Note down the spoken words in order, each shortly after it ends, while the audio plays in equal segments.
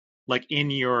like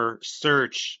in your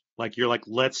search, like you're like,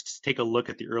 let's take a look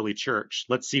at the early church.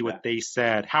 Let's see Yeah. what they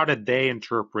said. How did they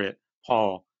interpret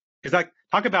Paul? Because like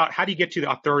talk about how do you get to the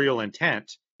authorial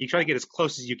intent? You try to get as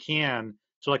close as you can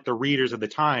to like the readers of the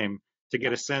time to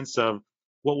get a sense of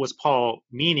what was Paul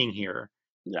meaning here.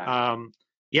 Yeah.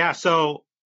 Yeah, so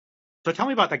tell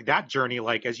me about like that journey,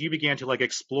 like as you began to like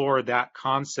explore that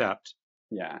concept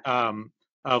Yeah.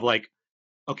 of like,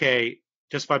 okay,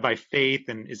 justified by faith,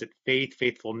 and is it faith,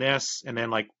 faithfulness, and then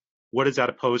like what is that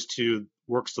opposed to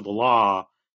works of the law?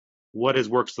 What is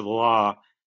works of the law?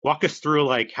 Walk us through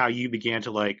like how you began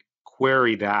to like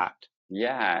query that.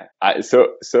 Yeah.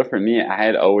 So for me, I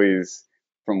had always,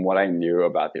 from what I knew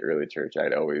about the early church,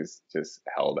 I'd always just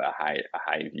held a high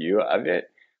view of it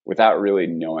without really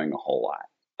knowing a whole lot.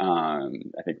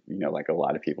 I think, like a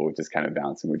lot of people just kind of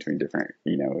bouncing between different,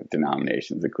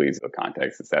 denominations, ecclesial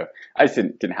contexts and stuff. I just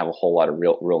didn't have a whole lot of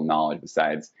real knowledge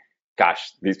besides,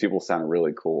 gosh, these people sound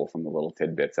really cool from the little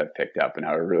tidbits I've picked up, and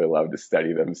I would really love to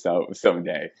study them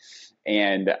someday.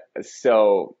 And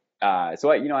I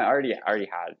already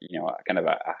had, kind of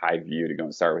a high view to go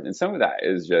and start with. And some of that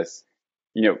is just,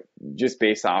 just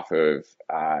based off of,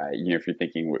 if you're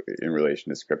thinking in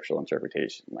relation to scriptural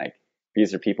interpretation, like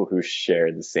these are people who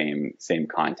share the same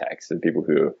context. They're people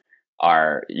who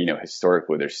are,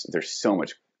 historically, they're so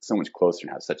much closer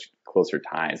and have such closer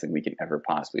ties than we can ever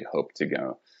possibly hope to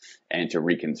go and to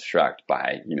reconstruct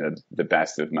by, the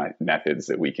best of methods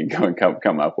that we can go and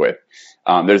come up with.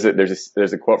 There's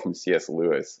a quote from C.S.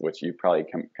 Lewis, which you probably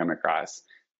come across,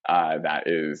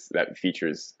 that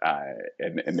features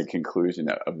in the conclusion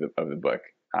of the book,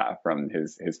 from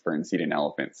his Fern Seed and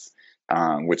Elephants,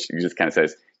 which just kind of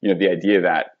says, the idea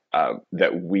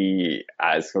that we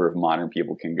as sort of modern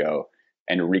people can go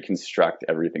and reconstruct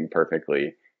everything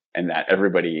perfectly, and that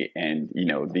everybody in,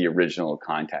 the original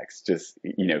context, just,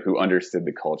 who understood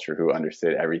the culture, who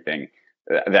understood everything,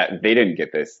 that they didn't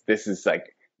get this. This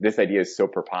idea is so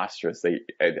preposterous that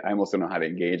I almost don't know how to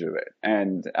engage with it.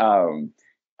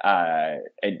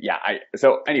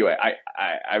 So anyway,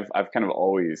 I've kind of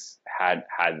always had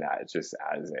that just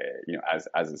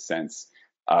as a sense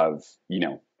of,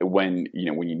 when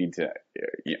you need to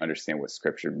understand what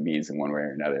scripture means in one way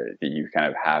or another, that you kind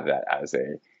of have that as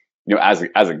a,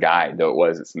 as a guide, though it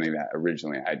wasn't something that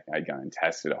originally I'd gone and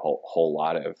tested a whole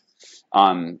lot of.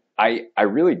 I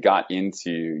really got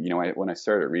into, when I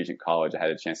started at Regent College, I had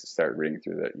a chance to start reading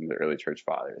through the early church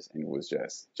fathers, and was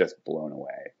just blown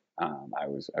away.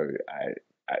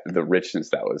 The richness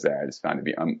that was there, I just found to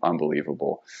be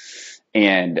unbelievable.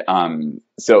 And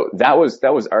so that was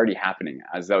already happening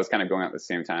as that was kind of going on at the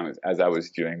same time as I was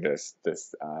doing this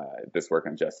work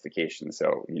on justification.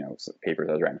 So, some papers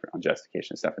I was writing on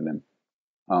justification and stuff, and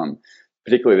then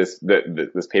particularly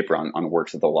this paper on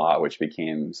works of the law, which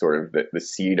became sort of the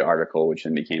seed article, which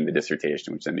then became the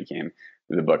dissertation, which then became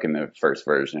the book in the first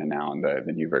version, and now in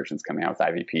the new versions coming out with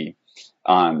IVP.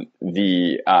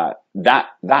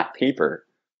 That paper,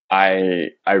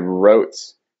 I wrote,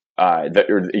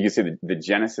 you can say the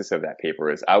genesis of that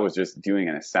paper is I was just doing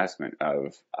an assessment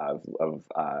of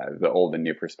the old and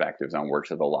new perspectives on works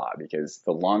of the law, because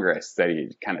the longer I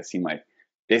studied, it kind of seemed like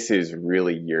this is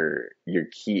really your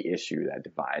key issue that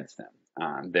divides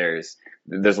them. There's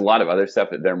a lot of other stuff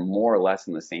that they're more or less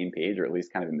on the same page, or at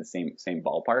least kind of in the same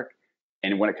ballpark.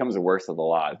 And when it comes to works of the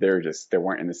law, they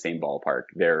weren't in the same ballpark.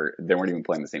 They weren't even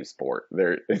playing the same sport.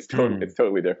 It's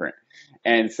totally different.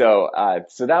 And so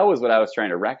that was what I was trying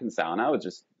to reconcile. And I was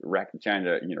just trying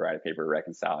to, write a paper to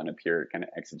reconcile on a pure kind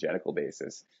of exegetical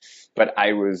basis. But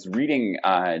I was reading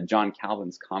John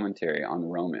Calvin's commentary on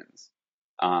Romans.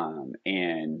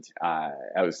 And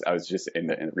I was just in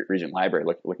the Regent Library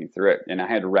looking through it. And I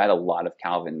had read a lot of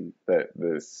Calvin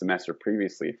the semester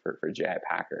previously for J.I.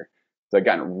 Packer. So I've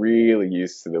gotten really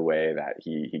used to the way that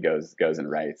he goes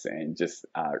and writes, and just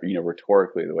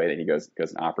rhetorically the way that he goes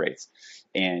and operates.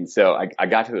 And so I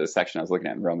got to the section I was looking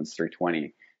at in Romans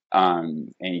 3:20,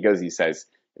 and he says,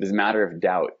 "It is a matter of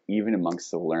doubt even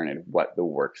amongst the learned what the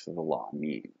works of the law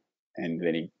mean." And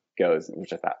then he goes,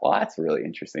 which I thought, well, that's a really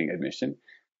interesting admission.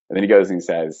 And then he goes and he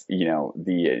says,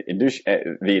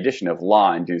 the addition of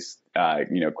law induced,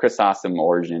 Chrysostom,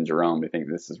 Origen, Jerome to think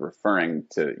this is referring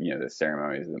to, the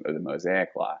ceremonies of the Mosaic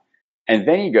law. And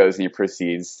then he goes and he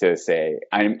proceeds to say,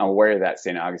 I'm aware that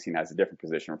St. Augustine has a different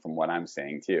position from what I'm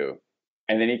saying too.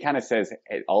 And then he kind of says,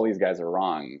 hey, all these guys are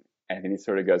wrong. And then he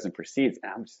sort of goes and proceeds.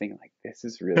 And I'm just thinking, like, this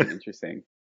is really interesting.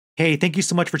 Hey, thank you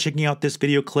so much for checking out this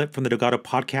video clip from the Delgado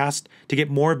podcast. To get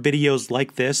more videos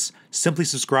like this, simply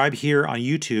subscribe here on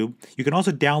YouTube. You can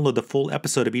also download the full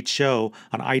episode of each show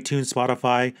on iTunes,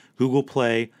 Spotify, Google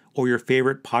Play, or your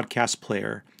favorite podcast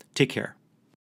player. Take care.